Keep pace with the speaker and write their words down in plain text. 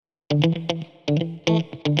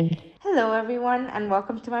Hello, everyone, and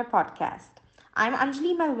welcome to my podcast. I'm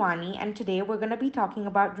Anjali Malwani, and today we're going to be talking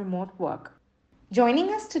about remote work.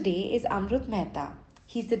 Joining us today is Amrut Mehta.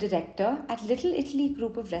 He's the director at Little Italy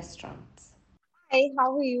Group of Restaurants. Hi,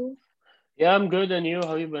 how are you? Yeah, I'm good. And you?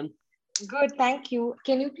 How you been? Good, thank you.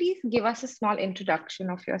 Can you please give us a small introduction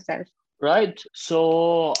of yourself? Right.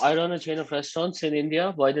 So I run a chain of restaurants in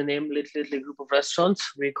India by the name Little Italy Group of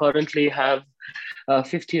Restaurants. We currently have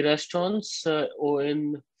 50 restaurants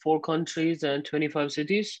in 4 countries and 25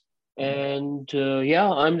 cities. And yeah,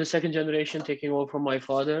 I'm the second generation taking over from my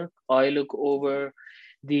father. I look over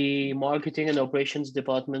the marketing and operations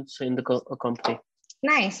departments in the company.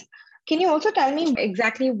 Nice. Can you also tell me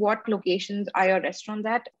exactly what locations are your restaurants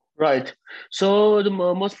at? Right. So the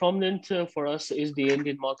most prominent for us is the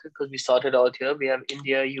Indian market because we started out here. We have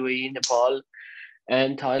India, UAE, Nepal,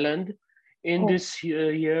 and Thailand. In Oh, this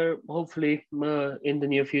year, hopefully, in the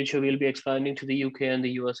near future, we'll be expanding to the UK and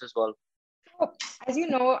the US as well. so as you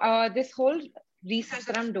know, this whole research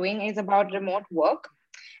that I'm doing is about remote work.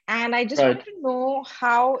 And I just Right. wanted to know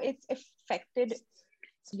how it's affected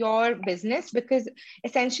your business because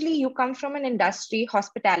essentially you come from an industry,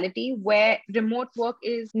 hospitality, where remote work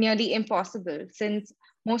is nearly impossible since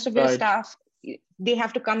most of your Right. staff they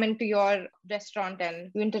have to come into your restaurant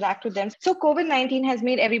and you interact with them. So COVID-19 has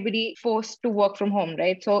made everybody forced to work from home,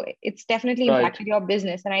 right? So it's definitely Right. impacted your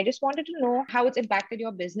business. And I just wanted to know how it's impacted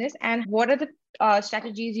your business and what are the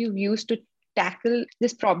strategies you've used to tackle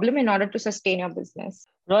this problem in order to sustain your business.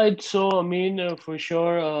 Right. So, I mean, for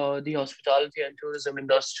sure, the hospitality and tourism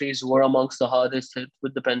industries were amongst the hardest hit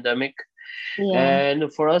with the pandemic. Yeah.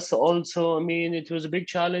 And for us also, I mean, it was a big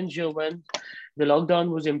challenge when the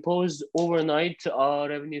lockdown was imposed overnight. Our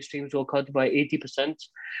revenue streams were cut by 80%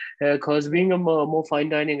 because being a more fine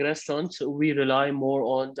dining restaurant, we rely more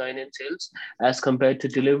on dine-in sales as compared to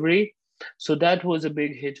delivery. So that was a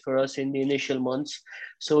big hit for us in the initial months.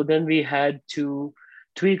 So then we had to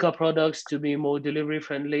tweak our products to be more delivery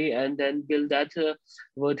friendly and then build that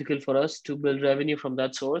vertical for us to build revenue from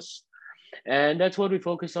that source. And that's what we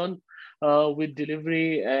focus on with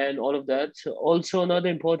delivery and all of that. Also, another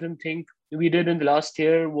important thing we did in the last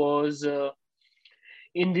year was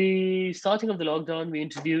in the starting of the lockdown, we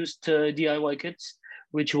introduced DIY kits,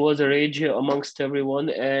 which was a rage amongst everyone,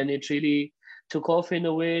 and it really took off in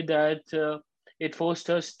a way that it forced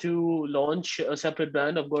us to launch a separate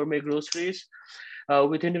brand of gourmet groceries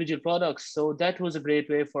with individual products. So that was a great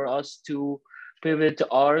way for us to pivot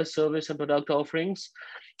our service and product offerings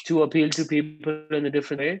to appeal to people in a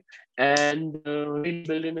different way and really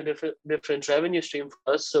build in a different revenue stream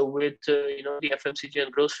for us. So with the FMCG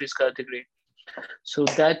and groceries category. So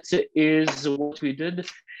that is what we did.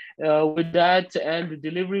 With that and the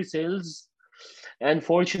delivery sales, and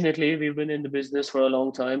fortunately, we've been in the business for a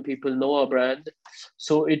long time. People know our brand.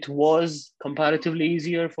 So it was comparatively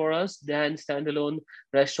easier for us than standalone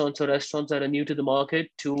restaurants or restaurants that are new to the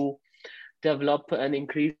market to develop and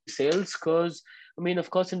increase sales. Because, I mean,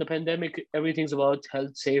 of course, in the pandemic, everything's about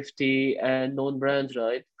health, safety, and known brands,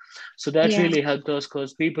 right? So that Yeah. really helped us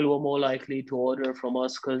because people were more likely to order from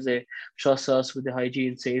us because they trust us with the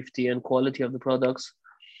hygiene, safety, and quality of the products.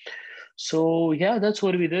 So yeah, that's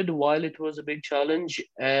what we did while it was a big challenge.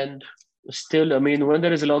 And still, I mean, when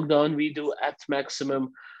there is a lockdown, we do at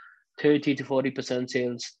maximum 30 to 40%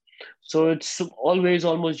 sales. So it's always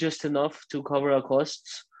almost just enough to cover our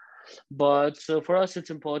costs. But for us,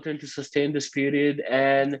 it's important to sustain this period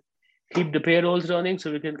and keep the payrolls running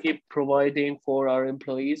so we can keep providing for our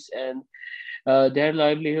employees and their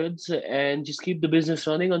livelihoods and just keep the business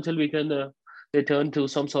running until we can return to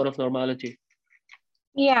some sort of normality.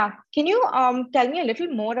 Yeah. Can you tell me a little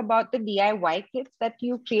more about the DIY kits that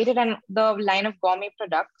you created and the line of gourmet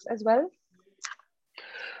products as well?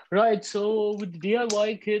 Right. So with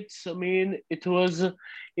DIY kits, I mean, it was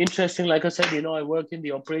interesting. Like I said, I work in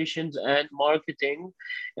the operations and marketing,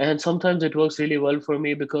 and sometimes it works really well for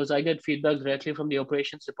me because I get feedback directly from the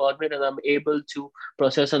operations department and I'm able to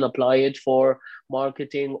process and apply it for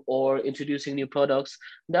marketing or introducing new products.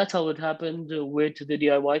 That's how it happened with the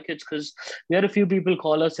DIY kits because we had a few people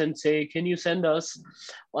call us and say, can you send us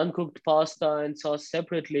uncooked pasta and sauce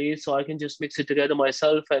separately so I can just mix it together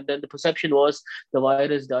myself? And then the perception was the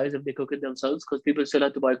virus dies if they cook it themselves because people still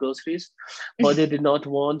had to buy groceries, but they did not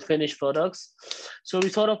want finished products. So we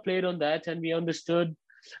sort of played on that and we understood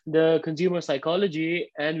the consumer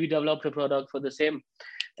psychology and we developed a product for the same.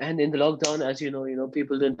 And in the lockdown, as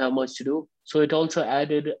people didn't have much to do. So it also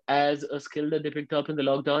added as a skill that they picked up in the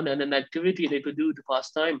lockdown and an activity they could do to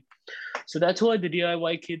pass time. So that's why the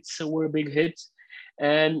DIY kits were a big hit.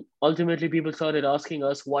 And ultimately, people started asking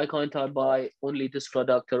us, why can't I buy only this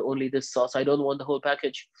product or only this sauce? I don't want the whole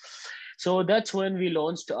package. So that's when we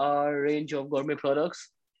launched our range of gourmet products.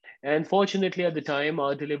 And fortunately, at the time,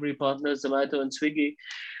 our delivery partners, Zomato and Swiggy,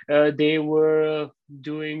 they were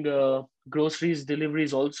doing groceries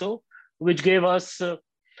deliveries also, which gave us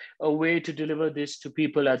a way to deliver this to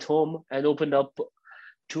people at home and opened up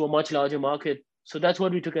to a much larger market. So that's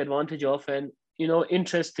what we took advantage of. And,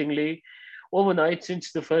 interestingly, overnight,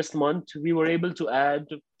 since the first month, we were able to add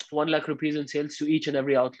 1 lakh rupees in sales to each and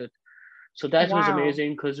every outlet. So that was Wow.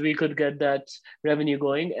 amazing because we could get that revenue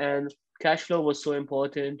going. And cash flow was so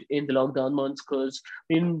important in the lockdown months because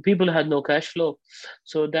people had no cash flow.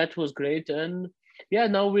 So that was great. And yeah,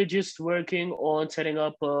 now we're just working on setting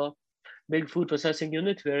up a big food processing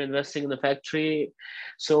unit. We're investing in the factory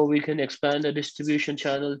so we can expand the distribution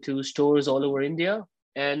channel to stores all over India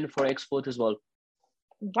and for export as well.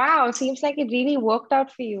 Wow, seems like it really worked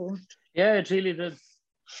out for you. Yeah, it really did.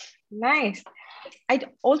 Nice. I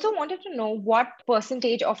also wanted to know what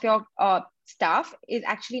percentage of your staff is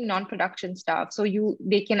actually non-production staff, so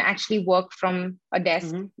they can actually work from a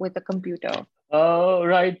desk Mm-hmm. with a computer.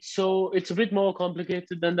 Right. So it's a bit more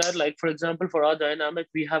complicated than that. Like, for example, for our dynamic,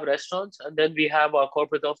 we have restaurants and then we have our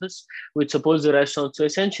corporate office, which supports the restaurant. So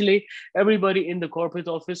essentially, everybody in the corporate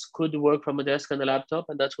office could work from a desk and a laptop,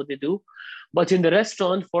 and that's what they do. But in the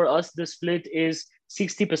restaurant, for us, the split is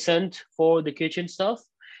 60% for the kitchen staff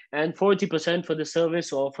and 40% for the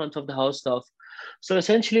service or front of the house staff. So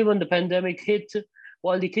essentially, when the pandemic hit,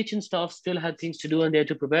 while the kitchen staff still had things to do and they had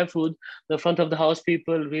to prepare food, the front of the house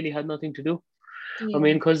people really had nothing to do. I Yeah.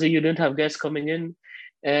 mean, because you didn't have guests coming in.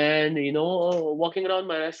 And, walking around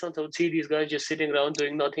my restaurant, I would see these guys just sitting around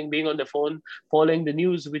doing nothing, being on the phone, following the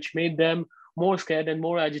news, which made them more scared and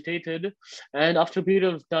more agitated. And after a period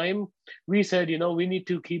of time, we said, we need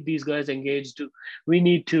to keep these guys engaged. We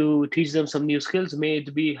need to teach them some new skills, may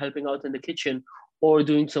it be helping out in the kitchen or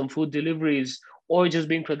doing some food deliveries or just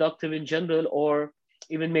being productive in general or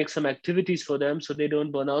even make some activities for them so they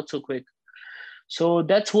don't burn out so quick. So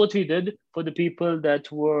that's what we did for the people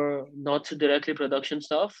that were not directly production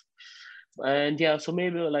staff. And yeah, so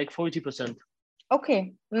maybe like 40%.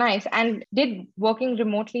 Okay, nice. And did working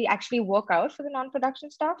remotely actually work out for the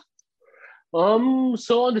non-production staff?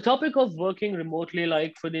 So on the topic of working remotely,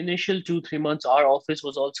 like for the initial 2, 3 months, our office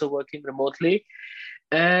was also working remotely.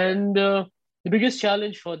 And the biggest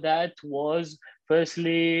challenge for that was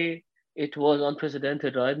firstly, it was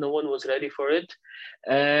unprecedented, right? No one was ready for it.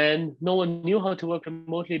 And no one knew how to work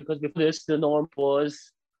remotely because before this, the norm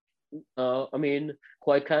was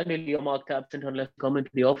quite candidly, you're marked absent unless you come into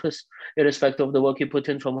the office, irrespective of the work you put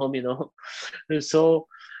in from home. So,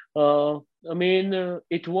 uh,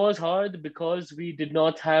 it was hard because we did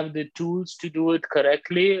not have the tools to do it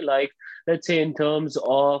correctly. Like, let's say, in terms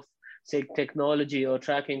of, say, technology or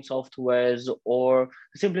tracking softwares, or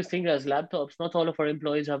the simplest thing as laptops. Not all of our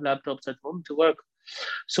employees have laptops at home to work.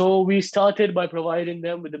 So we started by providing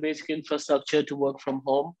them with the basic infrastructure to work from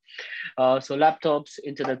home, so laptops,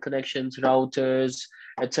 internet connections, routers,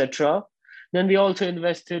 etc. Then we also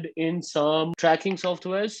invested in some tracking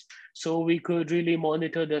softwares so we could really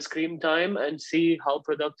monitor their screen time and see how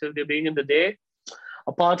productive they're being in the day.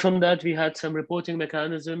 Apart from that, we had some reporting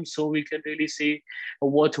mechanisms so we can really see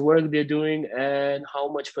what work they're doing and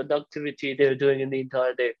how much productivity they're doing in the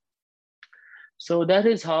entire day. So that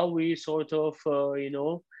is how we sort of,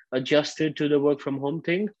 adjusted to the work from home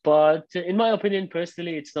thing. But in my opinion,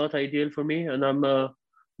 personally, it's not ideal for me, and I'm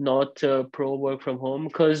not pro work from home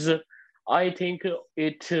because I think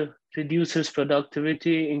it reduces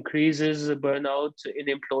productivity, increases burnout in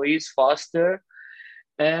employees faster,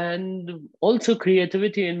 and also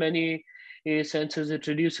creativity in many senses. It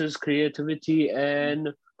reduces creativity and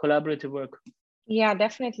collaborative work. Yeah,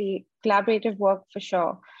 definitely. Collaborative work for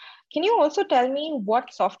sure. Can you also tell me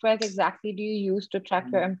what softwares exactly do you use to track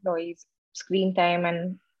your employees' screen time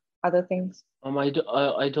and other things?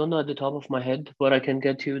 I don't know at the top of my head, but I can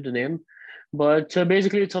get you the name. But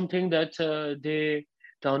basically, it's something that they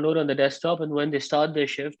download on the desktop, and when they start their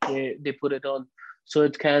shift, they put it on. So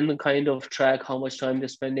it can kind of track how much time they're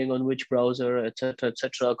spending on which browser, etc.,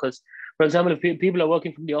 etc. Because, for example, if people are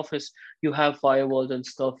working from the office, you have firewalls and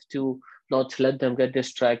stuff to not let them get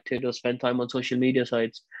distracted or spend time on social media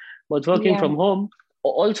sites. But working Yeah. from home,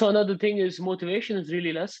 also another thing is motivation is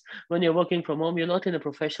really less when you're working from home. You're not in a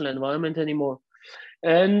professional environment anymore.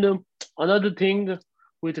 And another thing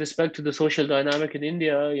with respect to the social dynamic in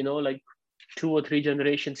India, like 2 or 3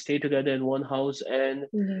 generations stay together in one house. And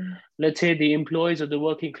Yeah. let's say the employees of the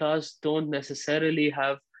working class don't necessarily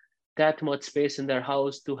have that much space in their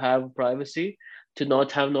house to have privacy, to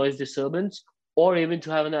not have noise disturbance. or even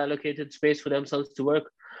to have an allocated space for themselves to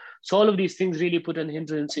work. So all of these things really put an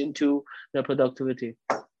hindrance into their productivity.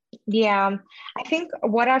 Yeah, I think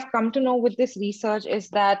what I've come to know with this research is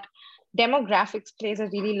that demographics plays a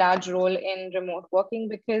really large role in remote working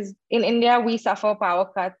because in India we suffer power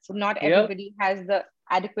cuts. Not Yeah, everybody has the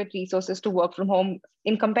adequate resources to work from home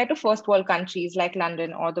in compared to first world countries like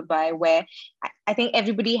London or Dubai, where I think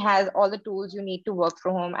everybody has all the tools you need to work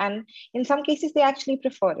from home. And in some cases, they actually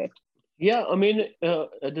prefer it. yeah. I mean,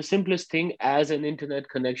 the simplest thing as an internet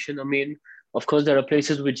connection. I mean, of course, there are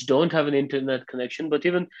places which don't have an internet connection, but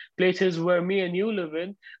even places where me and you live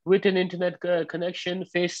in with an internet connection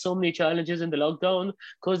face so many challenges in the lockdown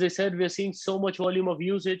because they said we're seeing so much volume of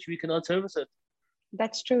usage, we cannot service it.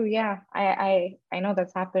 That's true. Yeah, I know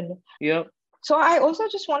that's happened. Yeah, So I also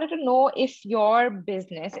just wanted to know if your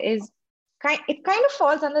business is it kind of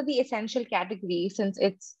falls under the essential category since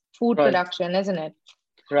it's food right, production, isn't it?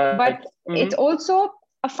 right. But Mm-hmm. it's also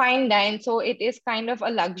a fine dine, so it is kind of a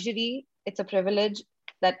luxury. It's a privilege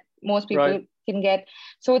that most Right. people can get.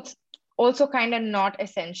 So it's also kind of not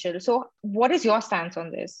essential. So what is your stance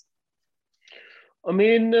on this? I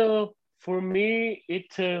mean, for me,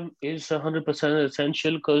 it is 100%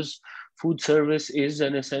 essential because food service is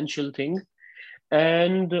an essential thing.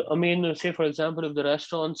 And I mean, say for example, if the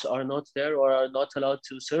restaurants are not there or are not allowed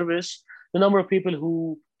to service, the number of people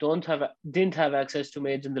who didn't have access to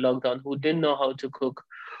maids in the lockdown, who didn't know how to cook,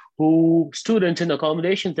 who students in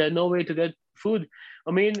accommodations, they had no way to get food.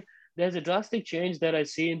 I mean, there's a drastic change that I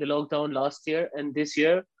see in the lockdown last year and this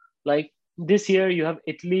year. Like this year, you have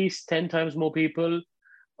at least 10 times more people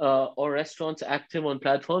or restaurants active on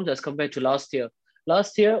platforms as compared to last year.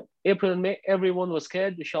 Last year, April and May, everyone was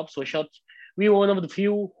scared. The shops were shut. We were one of the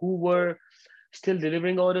few who were still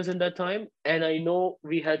delivering orders in that time. And I know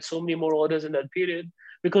we had so many more orders in that period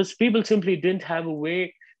because people simply didn't have a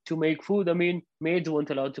way to make food. I mean, maids weren't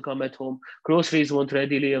allowed to come at home, groceries weren't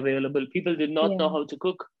readily available. People did not know Yeah. how to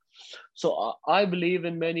cook. So I believe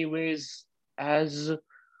in many ways as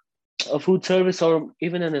a food service or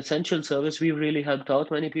even an essential service, we've really helped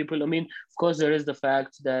out many people. I mean, of course, there is the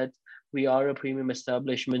fact that we are a premium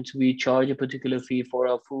establishment. We charge a particular fee for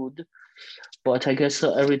our food, but I guess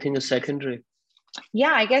everything is secondary.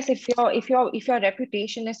 Yeah, I guess if your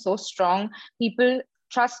reputation is so strong, people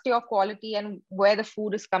trust your quality and where the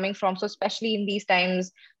food is coming from. So especially in these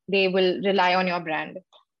times, they will rely on your brand.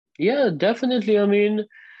 Yeah, definitely. I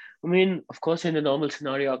mean, of course, in a normal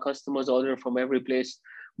scenario, our customers order from every place.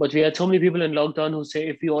 But we had so many people in lockdown who say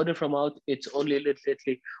if we order from out, it's only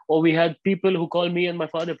Italy. Or we had people who call me and my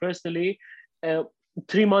father personally, uh,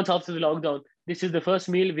 3 months after the lockdown. This is the first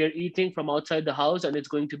meal we are eating from outside the house, and it's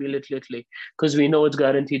going to be Italy because we know it's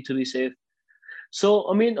guaranteed to be safe. So,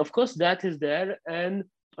 I mean, of course, that is there. And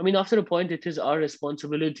I mean, after a point, it is our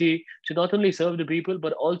responsibility to not only serve the people,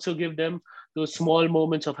 but also give them those small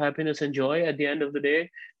moments of happiness and joy at the end of the day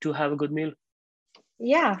to have a good meal.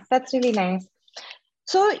 Yeah, that's really nice.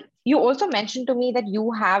 So you also mentioned to me that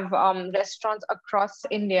you have restaurants across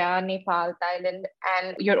India, Nepal, Thailand,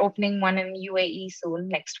 and you're opening one in UAE soon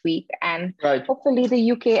next week, and Right. hopefully the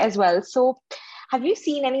UK as well. So have you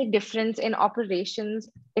seen any difference in operations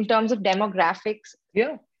in terms of demographics?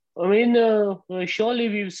 Yeah. I mean, surely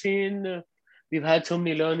we've had so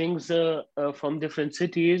many learnings from different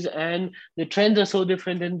cities, and the trends are so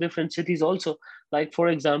different in different cities also. Like, for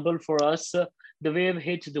example, for us, the wave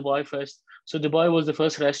hit Dubai first. So, Dubai was the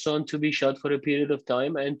first restaurant to be shut for a period of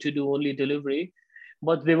time and to do only delivery,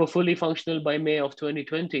 but they were fully functional by May of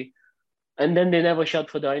 2020. And then they never shut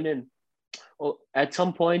for dine in. At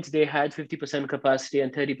some point they had 50% capacity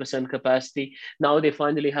and 30% capacity. Now they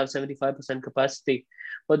finally have 75% capacity.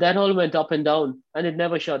 But that all went up and down and it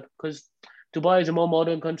never shut because Dubai is a more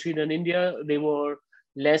modern country than India. They were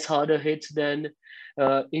less harder hits than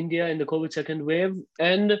India in the COVID second wave.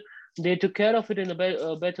 And they took care of it in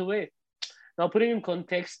a better way. Now, putting in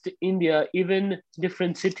context, India, even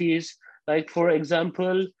different cities, like for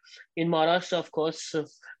example, in Maharashtra, of course,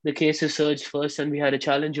 the cases surged first and we had a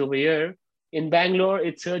challenge over here. In Bangalore,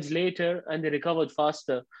 it surged later and they recovered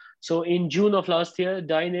faster. So in June of last year,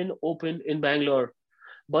 Dine In opened in Bangalore.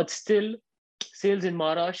 But still, sales in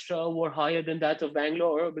Maharashtra were higher than that of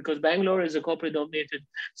Bangalore because Bangalore is a corporate dominated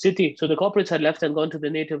city. So the corporates had left and gone to the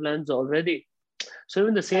native lands already. So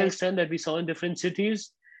even the Right. sales trend that we saw in different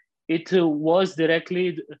cities, it was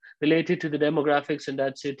directly related to the demographics in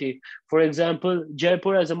that city. For example,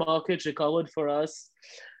 Jaipur as a market recovered for us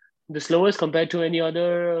the slowest compared to any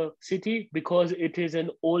other city because it is an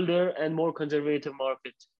older and more conservative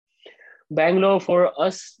market. Bangalore for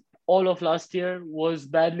us all of last year was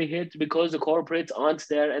badly hit because the corporates aren't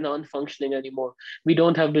there and aren't functioning anymore. We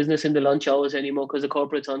don't have business in the lunch hours anymore because the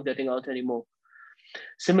corporates aren't getting out anymore.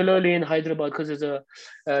 Similarly, in Hyderabad, because it's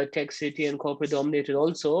a tech city and corporate dominated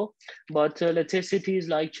also, but let's say cities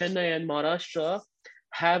like Chennai and Maharashtra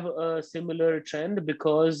have a similar trend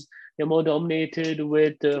because they're more dominated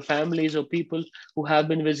with families or people who have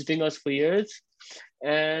been visiting us for years.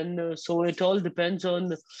 And so it all depends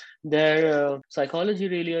on their psychology,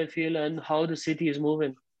 really, I feel, and how the city is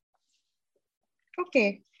moving. Okay,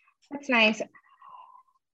 that's nice.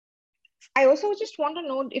 I also just want to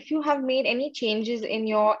know if you have made any changes in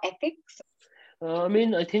your ethics. I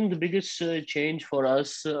mean, I think the biggest change for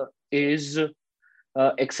us is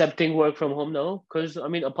accepting work from home now. Because, I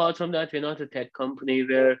mean, apart from that, we're not a tech company,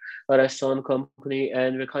 we're a restaurant company,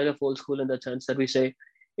 and we're kind of old school in that sense that we say,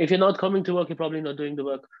 if you're not coming to work, you're probably not doing the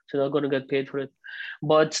work, so you're not going to get paid for it.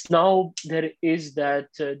 But now there is that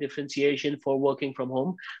differentiation for working from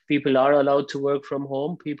home. People are allowed to work from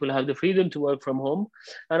home, people have the freedom to work from home.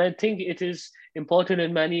 And I think it is important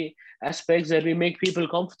in many aspects that we make people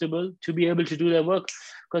comfortable to be able to do their work.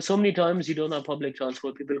 Because so many times you don't have public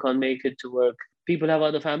transport, people can't make it to work, people have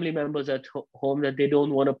other family members at home that they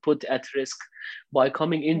don't want to put at risk by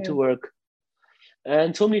coming into Yes. work,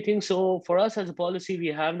 and so many things. So for us as a policy, we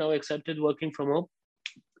have now accepted working from home,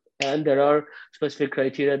 and there are specific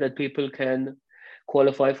criteria that people can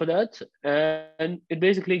qualify for that, and it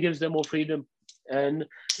basically gives them more freedom and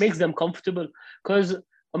makes them comfortable. Because,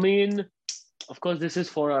 I mean, of course this is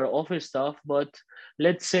for our office staff, but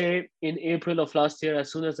let's say in April of last year,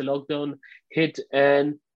 as soon as the lockdown hit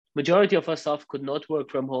and majority of our staff could not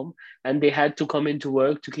work from home and they had to come into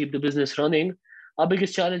work to keep the business running, our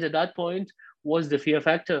biggest challenge at that point was the fear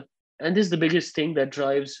factor. And this is the biggest thing that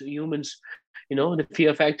drives humans, the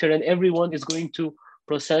fear factor, and everyone is going to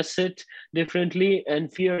process it differently,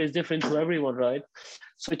 and fear is different to everyone, right?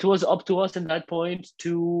 So it was up to us in that point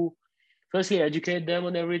to firstly educate them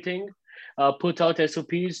on everything, put out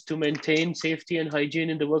SOPs to maintain safety and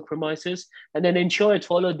hygiene in the work premises, and then ensure it's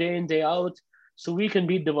followed day in, day out, so we can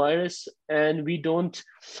beat the virus and we don't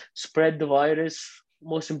spread the virus,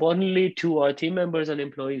 most importantly, to our team members and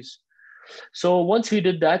employees. So once we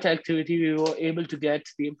did that activity, we were able to get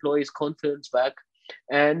the employees' confidence back,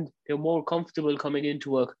 and they're more comfortable coming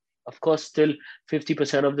into work. Of course, still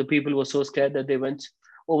 50% of the people were so scared that they went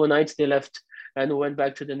overnight, they left and went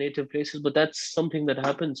back to their native places. But that's something that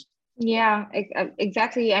happens. Yeah,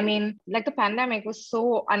 exactly. I mean, like the pandemic was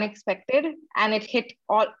so unexpected and it hit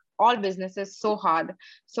all businesses so hard.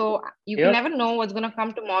 So you can Yeah. never know what's going to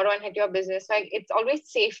come tomorrow and hit your business. Like it's always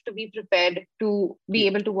safe to be prepared to be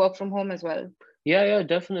able to work from home as well. Yeah,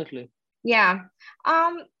 definitely. Yeah.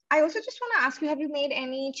 I also just want to ask you, have you made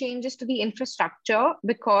any changes to the infrastructure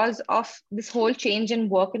because of this whole change in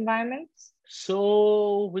work environments?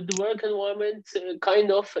 So with the work environment,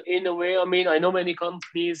 kind of in a way, I mean, I know many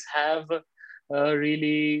companies have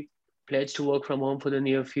really pledged to work from home for the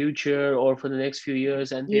near future or for the next few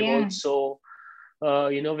years, and they've Yeah. also,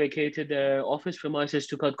 vacated their office premises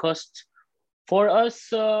to cut costs. For us,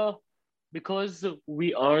 because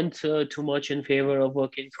we aren't too much in favor of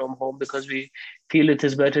working from home, because we feel it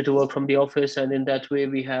is better to work from the office, and in that way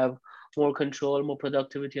we have more control, more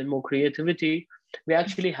productivity, and more creativity. We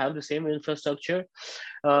actually have the same infrastructure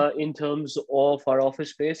in terms of our office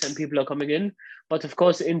space, and people are coming in. But of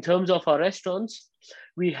course, in terms of our restaurants,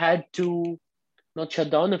 we had to not shut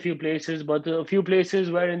down a few places, but a few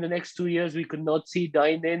places where in the next 2 years we could not see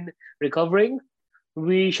dine in recovering.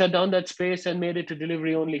 We shut down that space and made it a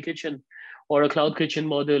delivery only kitchen or a cloud kitchen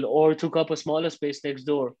model, or took up a smaller space next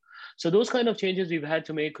door. So those kind of changes we've had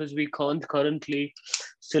to make because we can't currently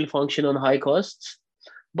still function on high costs.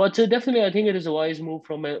 But definitely, I think it is a wise move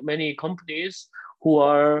from many companies who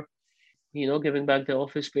are, giving back their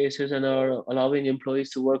office spaces and are allowing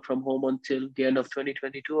employees to work from home until the end of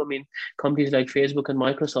 2022. I mean, companies like Facebook and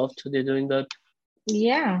Microsoft, they're doing that.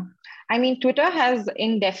 Yeah. I mean, Twitter has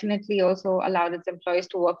indefinitely also allowed its employees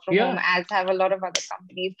to work from home, Yeah, as have a lot of other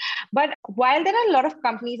companies. But while there are a lot of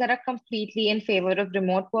companies that are completely in favor of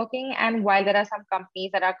remote working, and while there are some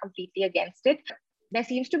companies that are completely against it, there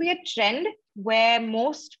seems to be a trend where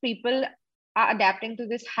most people are adapting to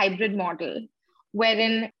this hybrid model,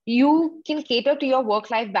 wherein you can cater to your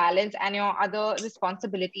work life balance and your other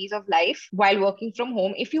responsibilities of life while working from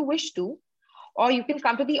home if you wish to, or you can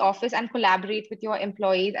come to the office and collaborate with your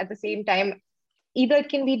employees at the same time. Either it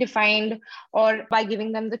can be defined or by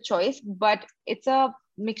giving them the choice, but it's a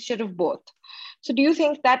mixture of both. So do you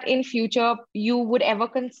think that in future you would ever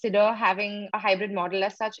consider having a hybrid model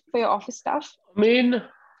as such for your office staff? I mean,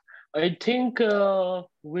 I think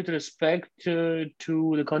with respect to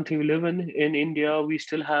the country we live in India, we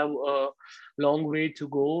still have a long way to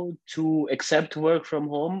go to accept work from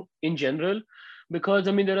home in general. Because,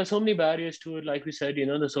 I mean, there are so many barriers to it, like we said,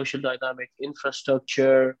 the social dynamic,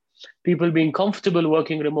 infrastructure, people being comfortable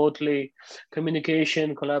working remotely,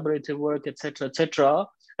 communication, collaborative work, etc., etc.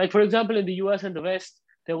 Like, for example, in the US and the West,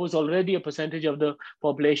 there was already a percentage of the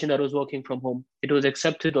population that was working from home. It was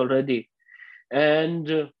accepted already.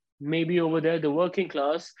 And maybe over there, the working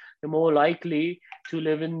class, they're more likely to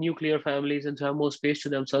live in nuclear families and to have more space to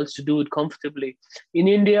themselves to do it comfortably. In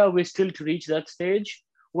India, we're still to reach that stage.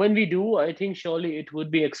 When we do, I think surely it would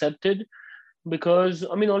be accepted because,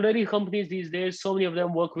 I mean, already companies these days, so many of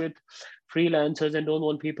them work with freelancers and don't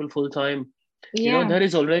want people full time. Yeah. There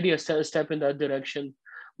is already a step in that direction.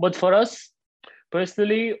 But for us,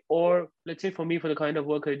 personally, or let's say for me, for the kind of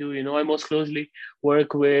work I do, I most closely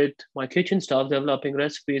work with my kitchen staff developing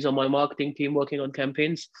recipes or my marketing team working on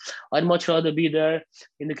campaigns. I'd much rather be there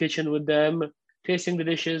in the kitchen with them, tasting the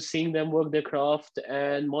dishes, seeing them work their craft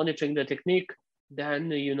and monitoring the technique than,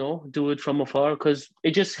 do it from afar because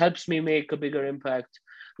it just helps me make a bigger impact.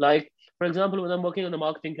 Like, for example, when I'm working on a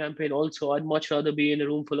marketing campaign, also, I'd much rather be in a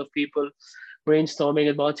room full of people brainstorming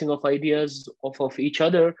and bouncing off ideas of each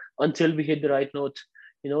other until we hit the right note.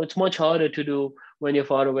 It's much harder to do when you're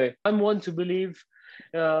far away. I'm one to believe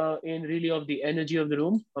in really of the energy of the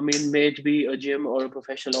room. I mean, may it be a gym or a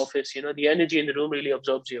professional office, the energy in the room really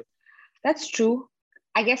absorbs you. That's true.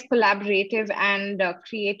 I guess collaborative and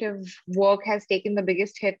creative work has taken the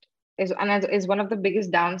biggest hit, is one of the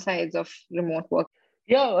biggest downsides of remote work.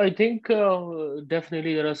 Yeah, I think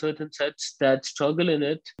definitely there are certain sets that struggle in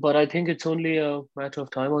it, but I think it's only a matter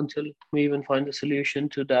of time until we even find a solution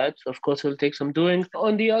to that. Of course, it'll take some doing.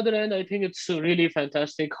 On the other end, I think it's really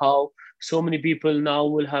fantastic how so many people now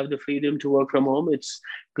will have the freedom to work from home. It's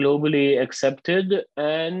globally accepted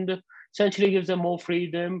and essentially gives them more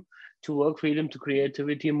freedom to work, freedom to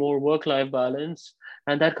creativity, more work-life balance,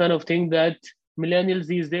 and that kind of thing that millennials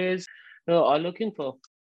these days are looking for.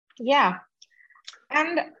 Yeah.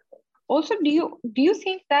 And also, do you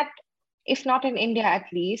think that if not in India, at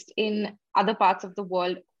least in other parts of the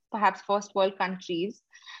world, perhaps first world countries,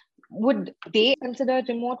 would they consider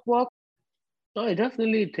remote work? I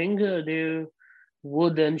definitely think they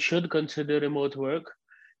would and should consider remote work.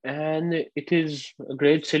 And it is a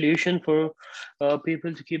great solution for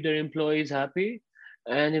people to keep their employees happy.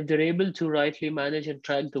 And if they're able to rightly manage and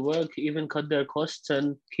track the work, even cut their costs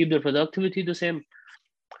and keep their productivity the same.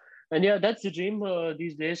 And yeah, that's the dream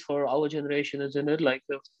these days for our generation, isn't it? Like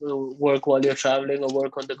work while you're traveling or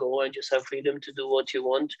work on the go and just have freedom to do what you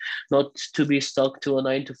want, not to be stuck to a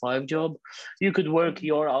 9 to 5 job. You could work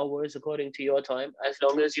your hours according to your time as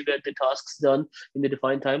long as you get the tasks done in the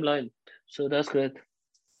defined timeline. So that's great.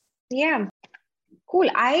 Yeah, cool.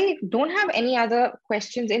 I don't have any other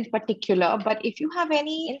questions in particular, but if you have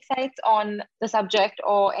any insights on the subject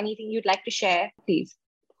or anything you'd like to share, please.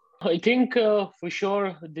 I think for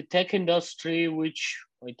sure the tech industry, which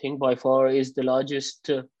I think by far is the largest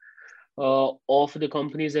of the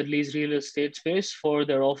companies that lease real estate space for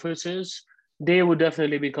their offices, they would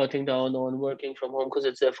definitely be cutting down on working from home because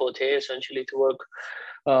it's their forte essentially to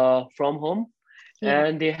work from home. Yeah.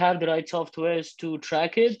 And they have the right softwares to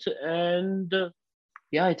track it. And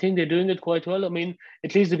yeah, I think they're doing it quite well. I mean,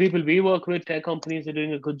 at least the people we work with, tech companies, are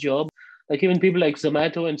doing a good job. Like even people like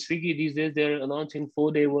Zomato and Swiggy these days, they're announcing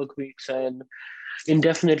 4-day work weeks and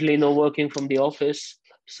indefinitely no working from the office.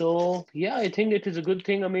 So yeah, I think it is a good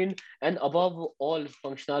thing. I mean, and above all,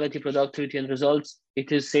 functionality, productivity, and results,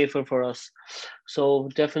 it is safer for us. So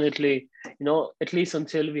definitely, at least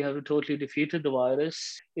until we have totally defeated the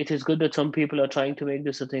virus, it is good that some people are trying to make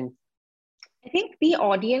this a thing. I think the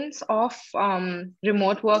audience of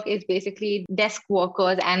remote work is basically desk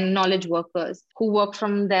workers and knowledge workers who work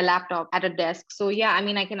from their laptop at a desk. So, yeah, I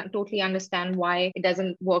mean, I can totally understand why it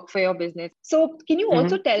doesn't work for your business. So, can you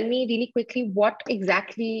also Mm-hmm. tell me really quickly what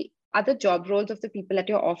exactly are the job roles of the people at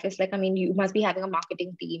your office? Like, I mean, you must be having a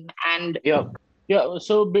marketing team and Yeah. Yeah,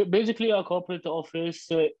 so basically, our corporate office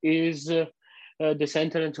is the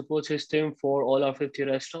center and support system for all our 50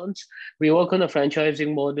 restaurants. We work on a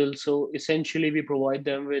franchising model, so essentially, we provide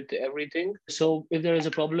them with everything. So, if there is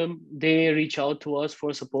a problem, they reach out to us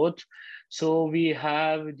for support. So, we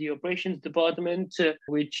have the operations department,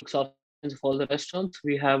 which looks after operations of all the restaurants.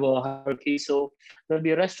 We have a hierarchy, so there'll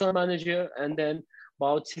be a restaurant manager, and then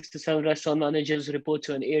about 6 to 7 restaurant managers report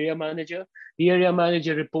to an area manager. The area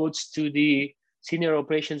manager reports to the senior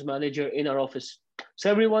operations manager in our office. So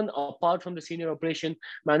everyone, apart from the senior operation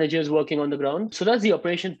managers working on the ground. So that's the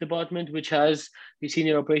operations department, which has the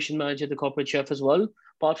senior operation manager, the corporate chef as well.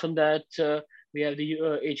 Apart from that, we have the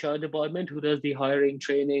HR department who does the hiring,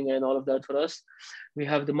 training, and all of that for us. We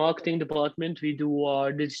have the marketing department. We do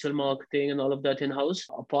our digital marketing and all of that in house.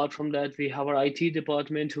 Apart from that, we have our IT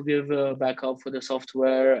department who give backup for the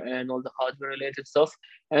software and all the hardware related stuff.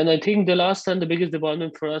 And I think the last and the biggest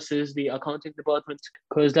department for us is the accounting department,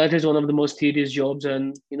 because that is one of the most tedious jobs.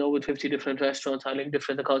 And, with 50 different restaurants handling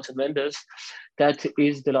different accounts and vendors, that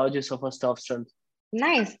is the largest of our staff strength.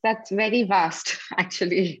 Nice. That's very vast,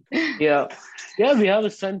 actually. Yeah. Yeah, we have a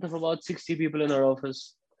strength of about 60 people in our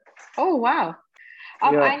office. Oh, wow.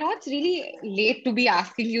 Yeah. I know it's really late to be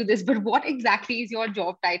asking you this, but what exactly is your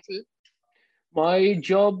job title? My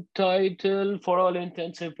job title, for all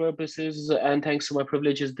intensive purposes, and thanks to my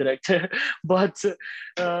privilege, is director. But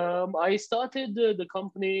I started the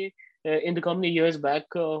company in the company years back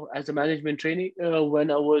as a management trainee when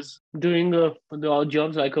I was doing the odd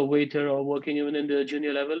jobs like a waiter or working even in the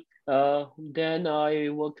junior level. Then I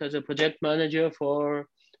worked as a project manager for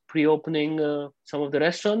pre-opening some of the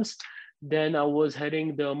restaurants. Then I was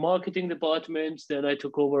heading the marketing department. Then I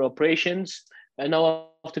took over operations. And now,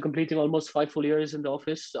 after completing almost 5 full years in the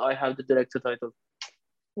office, I have the director title.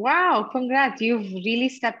 Wow, congrats. You've really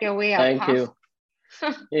stepped your way up, Thank huh? you.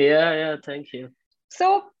 Yeah, thank you.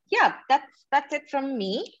 So yeah, that's it from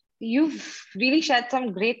me. You've really shared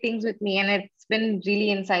some great things with me, and it's been really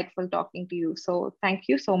insightful talking to you. So thank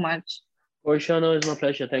you so much. Orshana, it's my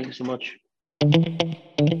pleasure. Thank you so much.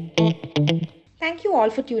 Thank you all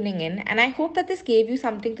for tuning in, and I hope that this gave you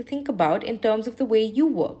something to think about in terms of the way you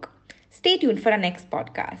work. Stay tuned for our next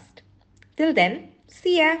podcast. Till then,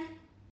 see ya!